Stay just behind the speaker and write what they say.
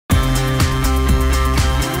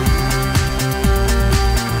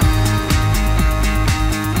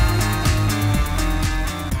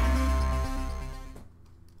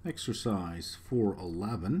exercise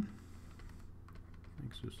 411,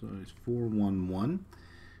 exercise 411,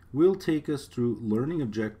 will take us through learning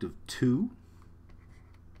objective 2,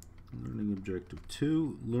 learning objective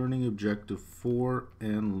 2, learning objective 4,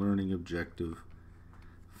 and learning objective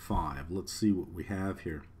 5. Let's see what we have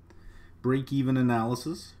here. Break-even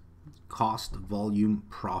analysis, cost, volume,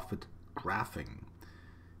 profit graphing.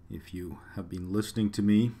 If you have been listening to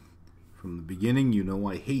me from the beginning, you know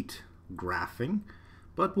I hate graphing,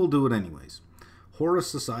 but we'll do it anyways. Horse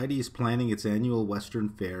Society is planning its annual Western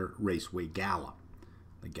Fair Raceway Gala.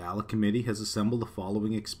 The Gala Committee has assembled the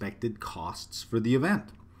following expected costs for the event.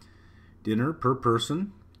 Dinner per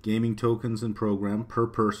person, gaming tokens and program per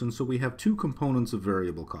person, so we have two components of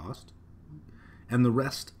variable cost, and the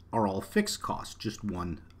rest are all fixed costs, just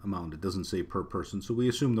one amount. It doesn't say per person, so we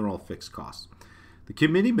assume they're all fixed costs. The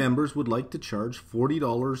committee members would like to charge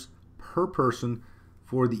 $40 per person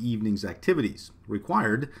for the evening's activities.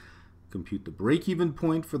 Required, compute the break-even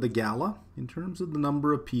point for the gala in terms of the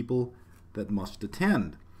number of people that must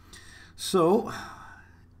attend. So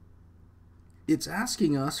it's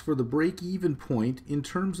asking us for the break-even point in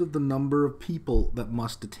terms of the number of people that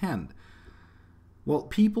must attend. Well,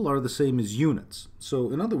 people are the same as units.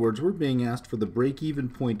 So in other words, we're being asked for the break-even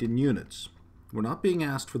point in units. We're not being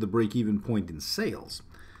asked for the break-even point in sales.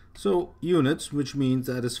 So units, which means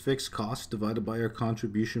that is fixed cost divided by our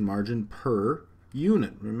contribution margin per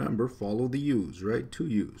unit. Remember, follow the U's, right? 2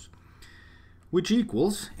 U's. Which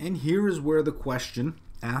equals, and here is where the question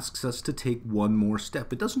asks us to take one more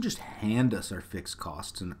step. It doesn't just hand us our fixed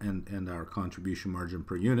costs and our contribution margin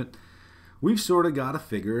per unit. We've sort of got to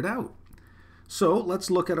figure it out. So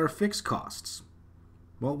let's look at our fixed costs.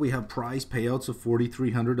 Well, we have prize payouts of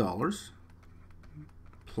 $4,300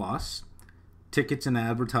 plus tickets and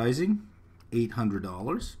advertising,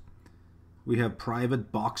 $800. We have private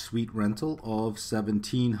box suite rental of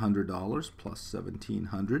 $1,700 plus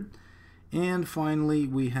 $1,700. And finally,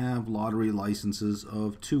 we have lottery licenses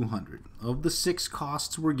of $200. Of the 6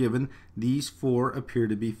 costs we're given, these 4 appear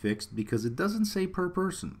to be fixed because it doesn't say per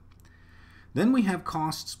person. Then we have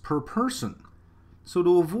costs per person. So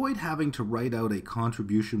to avoid having to write out a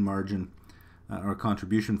contribution margin or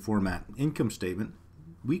contribution format income statement,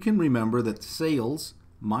 we can remember that sales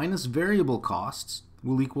minus variable costs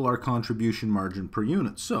will equal our contribution margin per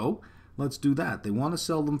unit. So let's do that. They want to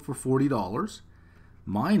sell them for $40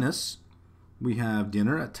 minus we have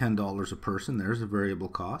dinner at $10 a person. There's a variable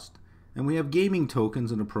cost. And we have gaming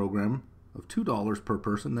tokens in a program of $2 per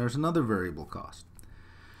person. There's another variable cost.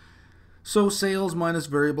 So sales minus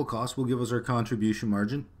variable costs will give us our contribution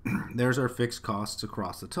margin. There's our fixed costs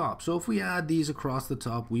across the top. So if we add these across the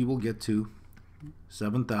top, we will get to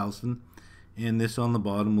 7,000, and this on the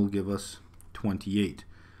bottom will give us 28.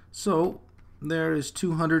 So there is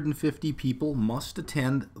 250 people must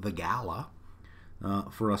attend the gala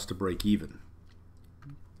for us to break even.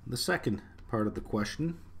 The second part of the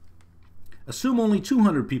question, assume only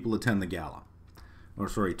 200 people attend the gala. Or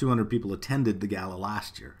sorry, 200 people attended the gala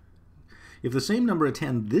last year. If the same number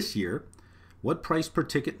attend this year, what price per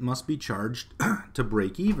ticket must be charged to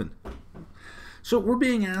break even? So we're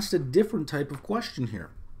being asked a different type of question here.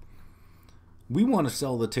 We want to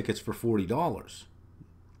sell the tickets for $40.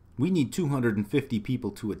 We need 250 people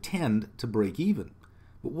to attend to break even.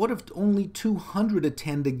 But what if only 200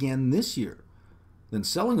 attend again this year? Then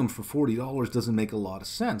selling them for $40 doesn't make a lot of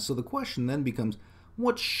sense. So the question then becomes,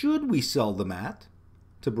 what should we sell them at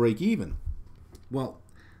to break even? Well,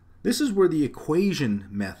 this is where the equation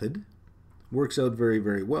method works out very,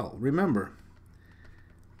 very well. Remember,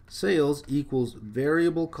 sales equals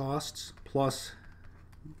variable costs plus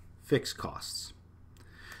fixed costs.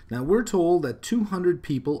 Now we're told that 200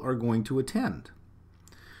 people are going to attend.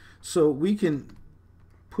 So we can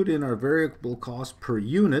put in our variable cost per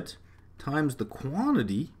unit times the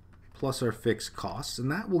quantity plus our fixed costs,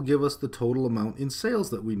 and that will give us the total amount in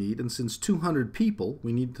sales that we need. And since 200 people,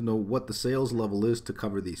 we need to know what the sales level is to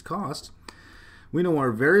cover these costs. We know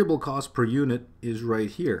our variable cost per unit is right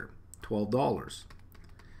here, $12.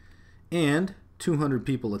 And 200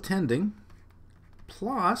 people attending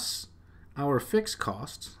plus our fixed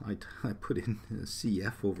costs. I put in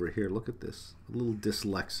CF over here. Look at this, a little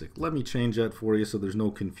dyslexic. Let me change that for you so there's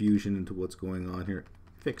no confusion into what's going on here.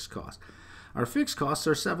 Fixed cost. Our fixed costs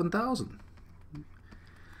are $7,000.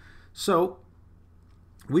 So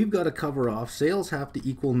we've got to cover off. Sales have to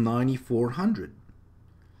equal $9,400.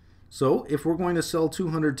 So if we're going to sell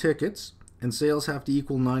 200 tickets and sales have to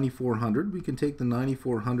equal $9,400, we can take the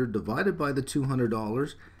 $9,400 divided by the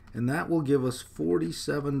 $200, and that will give us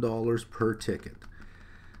 $47 per ticket.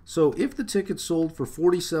 So if the ticket sold for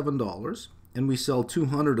 $47, and we sell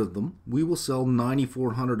 200 of them, we will sell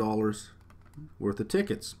 $9,400 worth of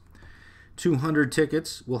tickets. 200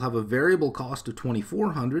 tickets will have a variable cost of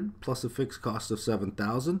 $2,400 plus a fixed cost of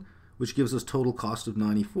 $7,000, which gives us total cost of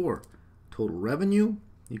 $94. Total revenue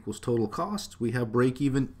equals total cost. We have break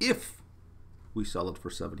even if we sell it for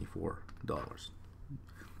 $74.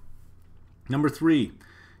 Number 3,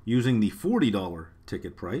 using the $40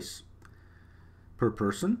 ticket price per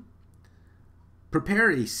person, prepare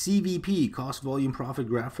a CVP, cost volume profit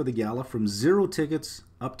graph, for the gala from 0 tickets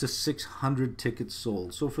up to 600 tickets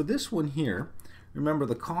sold. So for this one here, remember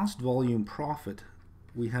the cost volume profit,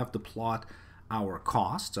 we have to plot our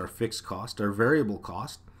costs, our fixed cost, our variable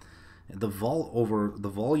cost, over the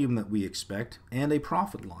volume that we expect, and a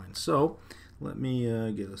profit line. So let me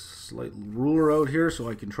get a slight ruler out here so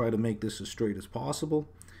I can try to make this as straight as possible.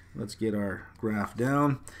 Let's get our graph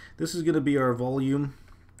down. This is going to be our volume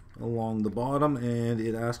along the bottom, and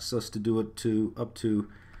it asks us to do it to up to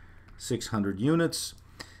 600 units,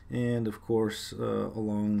 and of course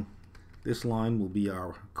along this line will be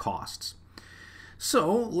our costs.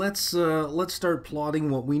 So let's start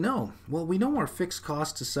plotting what we know. Well, we know our fixed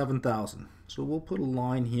cost is 7,000, so we'll put a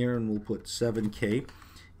line here and we'll put 7K,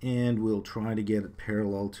 and we'll try to get it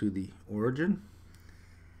parallel to the origin.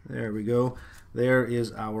 There we go. There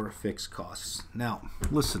is our fixed costs. Now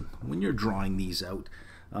listen, when you're drawing these out,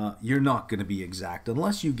 you're not going to be exact.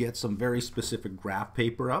 Unless you get some very specific graph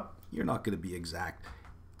paper up, you're not going to be exact.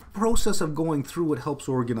 The process of going through it helps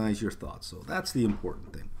organize your thoughts, so that's the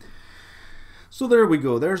important thing. So there we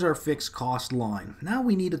go. There's our fixed cost line. Now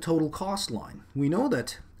we need a total cost line. We know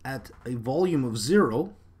that at a volume of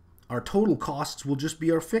 0, our total costs will just be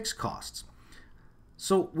our fixed costs.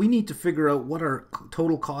 So we need to figure out what our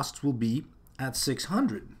total costs will be at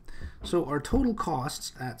 600. So our total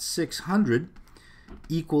costs at 600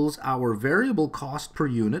 equals our variable cost per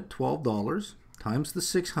unit, $12, times the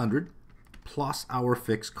 600 plus our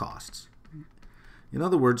fixed costs. In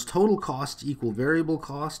other words, total costs equal variable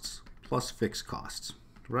costs plus fixed costs,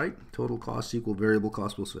 right? Total costs equal variable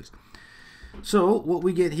costs plus fixed. So what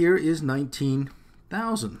we get here is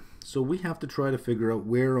 19,000. So we have to try to figure out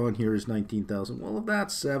where on here is 19,000. Well, if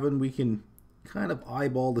that's 7, we can kind of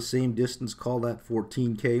eyeball the same distance, call that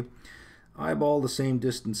 14K. Eyeball the same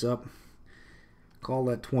distance up, call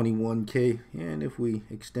that 21K. And if we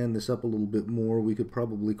extend this up a little bit more, we could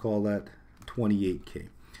probably call that 28K.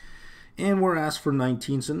 And we're asked for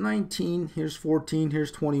 19, so 19, here's 14,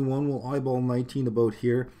 here's 21. We'll eyeball 19 about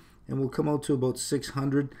here, and we'll come out to about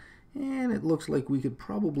 600, and it looks like we could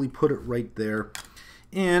probably put it right there.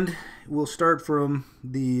 And we'll start from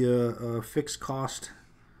the fixed cost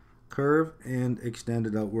curve and extend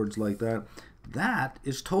it outwards like that. That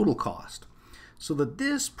is total cost. So that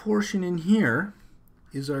this portion in here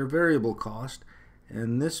is our variable cost,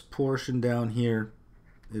 and this portion down here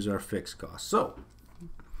is our fixed cost. So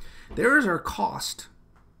there is our cost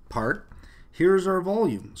part. Here's our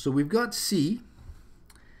volume. So we've got C,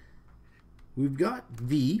 we've got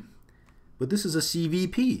V, but this is a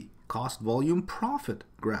CVP, cost volume profit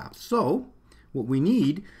graph. So what we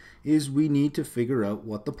need is we need to figure out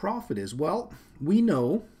what the profit is. Well, we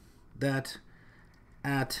know that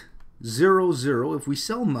at 0, 0, if we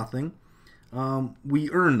sell nothing, we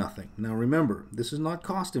earn nothing. Now remember, this is not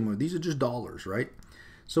cost anymore. These are just dollars, right?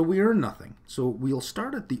 So we earn nothing. So we'll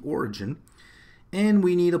start at the origin, and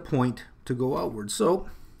we need a point to go outward. So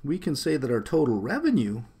we can say that our total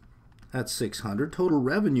revenue at 600, total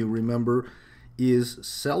revenue, remember, is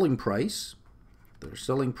selling price. Their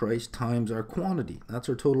selling price times our quantity. That's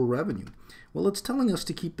our total revenue. Well, it's telling us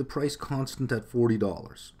to keep the price constant at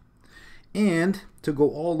 $40 and to go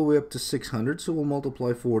all the way up to 600. So we'll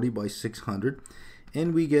multiply 40 by 600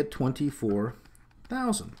 and we get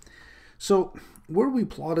 24,000. So where we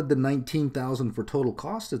plotted the 19,000 for total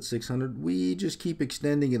cost at 600, we just keep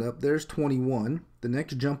extending it up. There's 21. The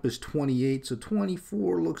next jump is 28. So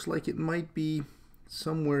 24 looks like it might be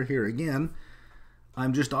somewhere here. Again,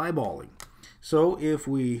 I'm just eyeballing. So if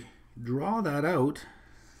we draw that out,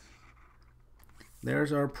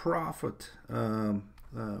 there's our profit.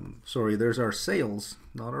 Sorry, there's our sales,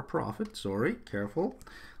 not our profit. Sorry, careful.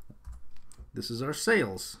 This is our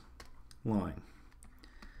sales line.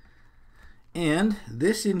 And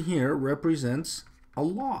this in here represents a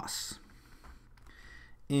loss.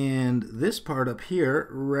 And this part up here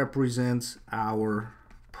represents our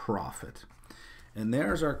profit. And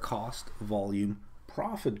there's our cost volume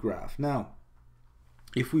profit graph. Now,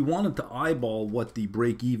 if we wanted to eyeball what the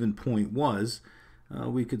break-even point was,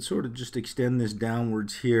 we could sort of just extend this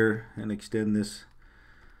downwards here and extend this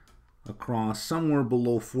across somewhere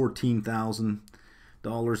below 14,000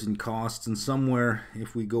 in costs, and somewhere,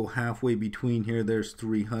 if we go halfway between here, there's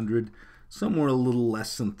 300, somewhere a little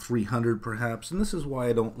less than 300 perhaps. And this is why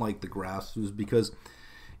I don't like the graphs, is because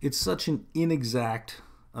it's such an inexact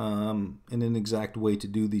way to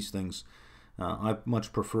do these things. I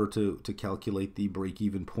much prefer to calculate the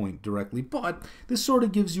break-even point directly, but this sort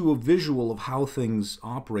of gives you a visual of how things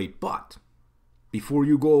operate. But before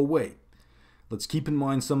you go away, let's keep in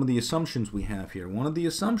mind some of the assumptions we have here. One of the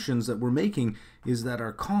assumptions that we're making is that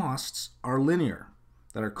our costs are linear,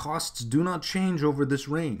 that our costs do not change over this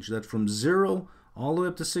range, that from 0 all the way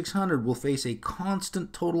up to 600 will face a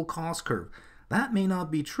constant total cost curve. That may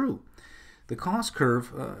not be true. The cost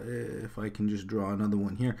curve, if I can just draw another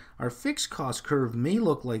one here, our fixed cost curve may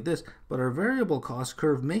look like this, but our variable cost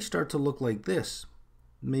curve may start to look like this.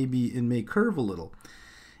 Maybe it may curve a little.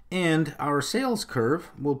 And our sales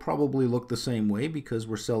curve will probably look the same way because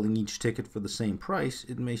we're selling each ticket for the same price.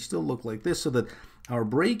 It may still look like this, so that our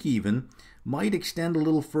break-even might extend a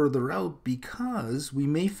little further out because we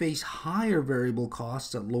may face higher variable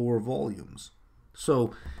costs at lower volumes.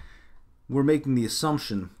 So we're making the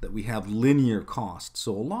assumption that we have linear costs.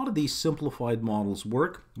 So a lot of these simplified models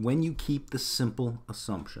work when you keep the simple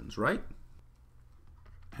assumptions, right?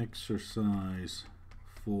 Exercise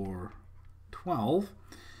 4.12.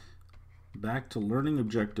 Back to learning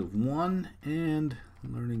objective 1 and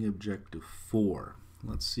learning objective 4.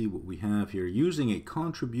 Let's see what we have here. Using a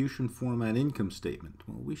contribution format income statement.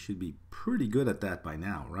 Well, we should be pretty good at that by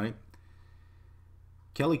now, right?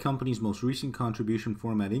 Kelly Company's most recent contribution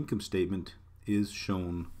format income statement is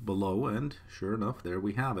shown below, and sure enough, there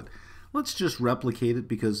we have it. Let's just replicate it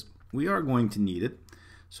because we are going to need it.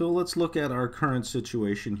 So let's look at our current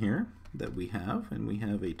situation here that we have, and we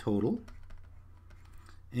have a total.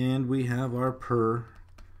 And we have our per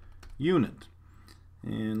unit.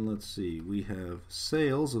 And let's see, we have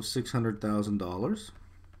sales of $600,000.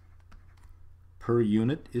 Per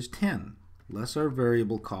unit is 10, less our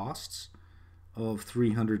variable costs of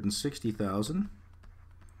 $360,000.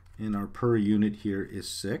 And our per unit here is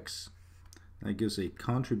 6. That gives a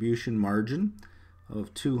contribution margin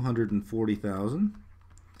of $240,000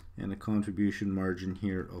 and a contribution margin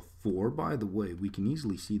here of 4. By the way, we can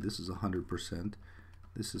easily see this is 100%.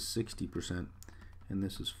 This is 60%, and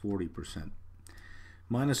this is 40%.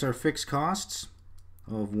 Minus our fixed costs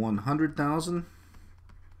of $100,000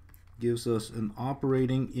 gives us an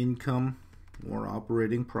operating income or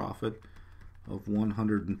operating profit of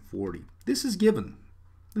 $140,000. This is given.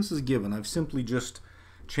 This is given. I've simply just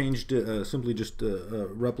changed,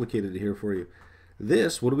 replicated it here for you.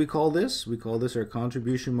 This, what do we call this? We call this our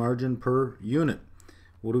contribution margin per unit.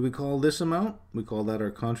 What do we call this amount? We call that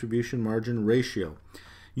our contribution margin ratio.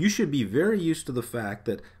 You should be very used to the fact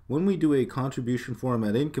that when we do a contribution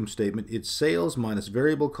format income statement, it's sales minus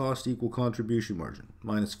variable cost equal contribution margin,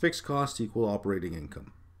 minus fixed cost equal operating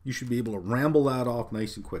income. You should be able to ramble that off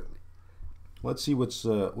nice and quickly. Let's see what's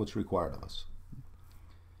required of us.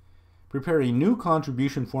 Prepare a new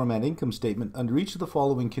contribution format income statement under each of the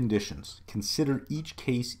following conditions. Consider each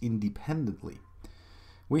case independently.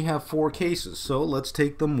 We have 4 cases, so let's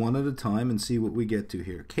take them one at a time and see what we get to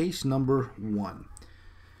here. Case number 1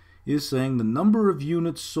 is saying the number of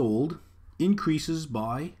units sold increases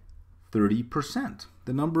by 30%.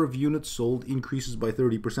 The number of units sold increases by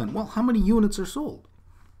 30%. Well, how many units are sold?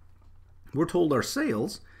 We're told our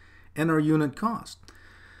sales and our unit cost.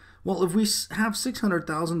 Well, if we have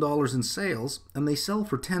 $600,000 in sales and they sell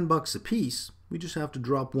for $10 a piece, we just have to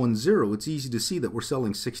drop 1 0. It's easy to see that we're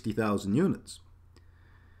selling 60,000 units.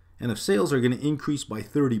 And if sales are going to increase by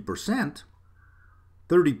 30%,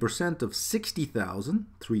 30% of 60,000,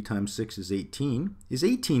 3 times 6 is 18, is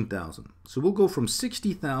 18,000. So we'll go from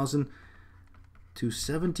 60,000 to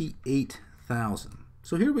 78,000.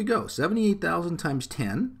 So here we go, 78,000 times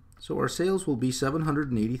 10. So our sales will be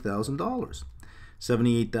 $780,000.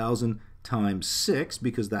 78,000 times 6,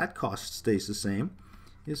 because that cost stays the same,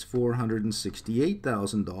 is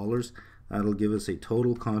 $468,000. That'll give us a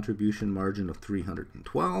total contribution margin of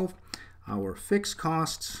 $312. Our fixed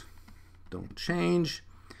costs don't change,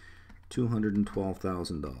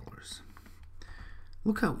 $212,000.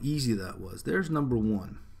 Look how easy that was. There's number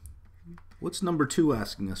 1. What's number 2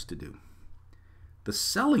 asking us to do? The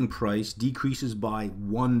selling price decreases by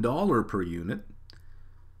 $1 per unit,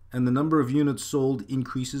 and the number of units sold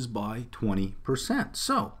increases by 20%.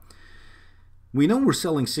 So we know we're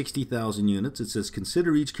selling 60,000 units. It says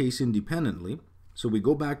consider each case independently. So we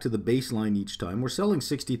go back to the baseline each time. We're selling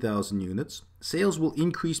 60,000 units. Sales will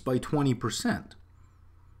increase by 20%.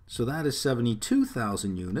 So that is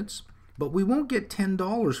 72,000 units. But we won't get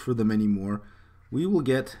 $10 for them anymore. We will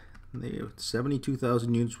get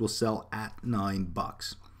 72,000 units will sell at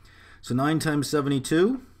 $9. So 9 times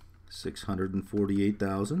 72,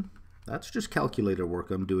 648,000. That's just calculator work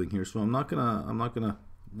I'm doing here, so I'm not gonna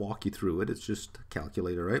walk you through it. It's just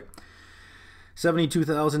calculator, right?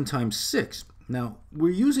 72,000 times 6. Now,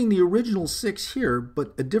 we're using the original 6 here,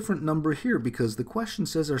 but a different number here because the question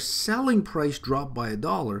says our selling price dropped by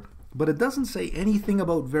 $1, but it doesn't say anything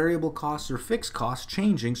about variable costs or fixed costs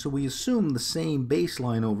changing, so we assume the same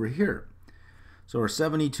baseline over here. So our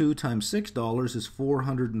 72 times $6 is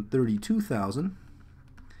 432,000.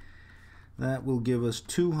 That will give us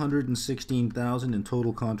 216,000 in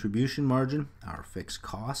total contribution margin. Our fixed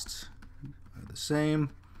costs are the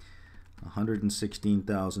same,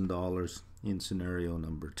 $116,000 in scenario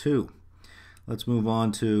number 2. Let's move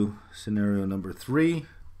on to scenario number 3.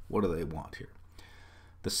 What do they want here?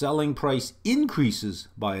 The selling price increases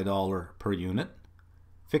by $1 per unit.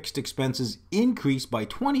 Fixed expenses increase by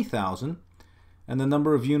 20,000, and the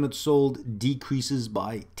number of units sold decreases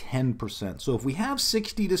by 10%. So if we have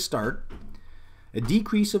 60 to start, a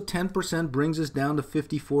decrease of 10% brings us down to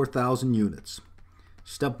 54,000 units.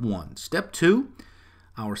 Step 1. Step 2,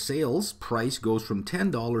 our sales price goes from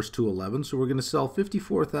 $10 to $11, so we're going to sell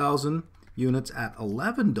 54,000 units at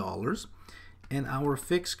 $11, and our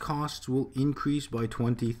fixed costs will increase by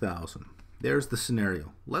 20,000. There's the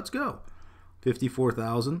scenario. Let's go.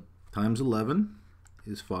 54,000 times 11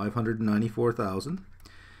 is 594,000.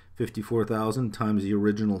 54,000 times the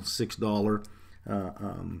original $6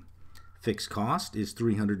 fixed cost is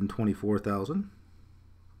 324,000.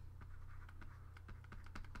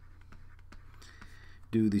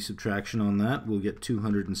 Do the subtraction on that, we'll get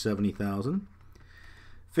 270,000.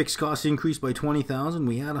 Fixed costs increased by 20,000.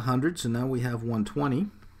 We had 100, so now we have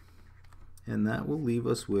 120, and that will leave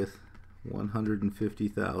us with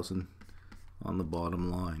 150,000 on the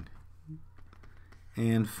bottom line.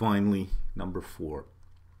 And finally, number 4.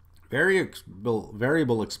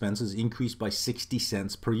 Variable expenses increase by 60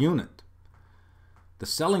 cents per unit. The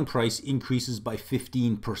selling price increases by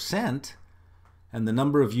 15%, and the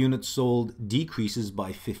number of units sold decreases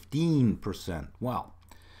by 15%. Well,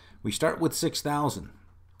 we start with 6,000.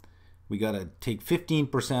 We got to take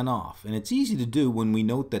 15% off, and it's easy to do when we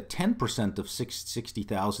note that 10% of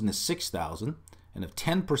 60,000 is 6,000, and if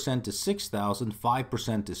 10% is 6,000,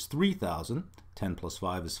 5% is 3,000. 10 plus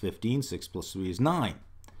 5 is 15, 6 plus 3 is 9.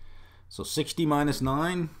 So 60 minus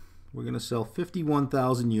 9, we're going to sell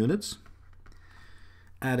 51,000 units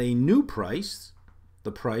at a new price.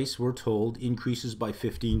 The price, we're told, increases by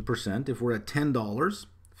 15%. If we're at $10,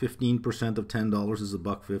 15% of $10 is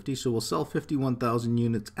 $1.50, so we'll sell 51,000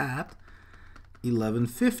 units at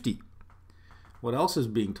 $11.50. What else is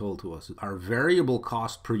being told to us? Our variable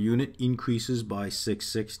cost per unit increases by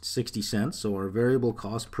 60 cents, so our variable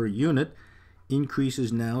cost per unit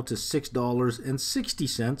increases now to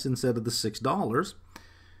 $6.60 instead of the $6,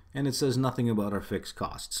 and it says nothing about our fixed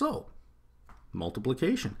costs. So,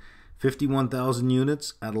 multiplication. 51,000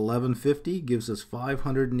 units at $11.50 gives us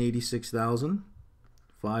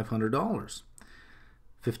 $586,500.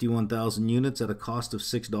 51,000 units at a cost of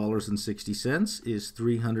 $6.60 is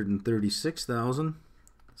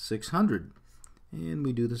 $336,600. And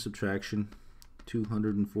we do the subtraction,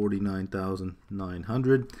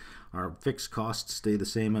 249,900. Our fixed costs stay the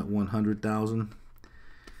same at 100,000.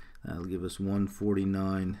 That'll give us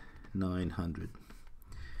 149,900.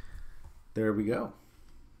 There we go.